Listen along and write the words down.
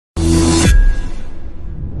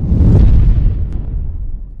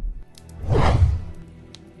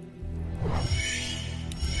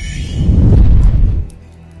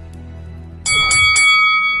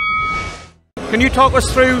Can you talk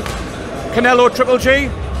us through Canelo Triple G?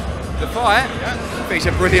 The fight? I think it's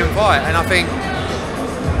a brilliant fight, and I think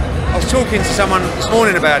I was talking to someone this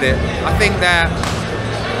morning about it. I think that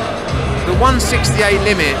the 168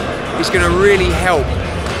 limit is going to really help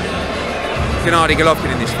Gennady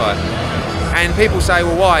Golovkin in this fight. And people say,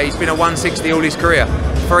 well, why? He's been at 160 all his career.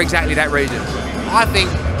 For exactly that reason. I think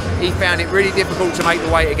he found it really difficult to make the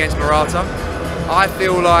weight against Murata. I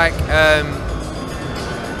feel like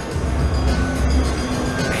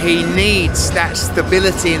he needs that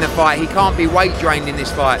stability in the fight. He can't be weight drained in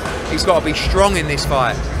this fight. He's got to be strong in this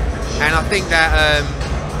fight. And I think that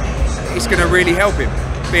it's going to really help him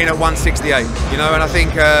being at 168, you know. And I think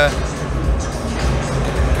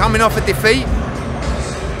coming off a defeat,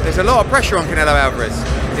 there's a lot of pressure on Canelo Alvarez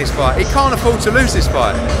in this fight. He can't afford to lose this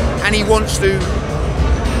fight, and he wants to.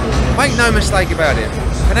 Make no mistake about it,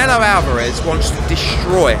 Canelo Alvarez wants to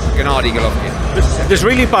destroy Gennady Golovkin. There's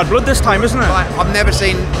really bad blood this time, isn't it? Like, I've never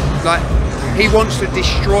seen, like, he wants to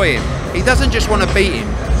destroy him. He doesn't just want to beat him.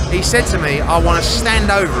 He said to me, I want to stand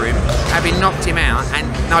over him, having knocked him out, and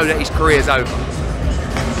know that his career's over.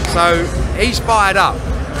 So he's fired up,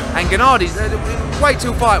 and Gennady's, wait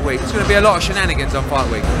till fight week. There's going to be a lot of shenanigans on fight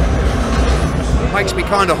week. Makes me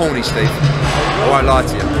kind of horny, Steve. I won't lie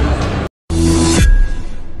to you.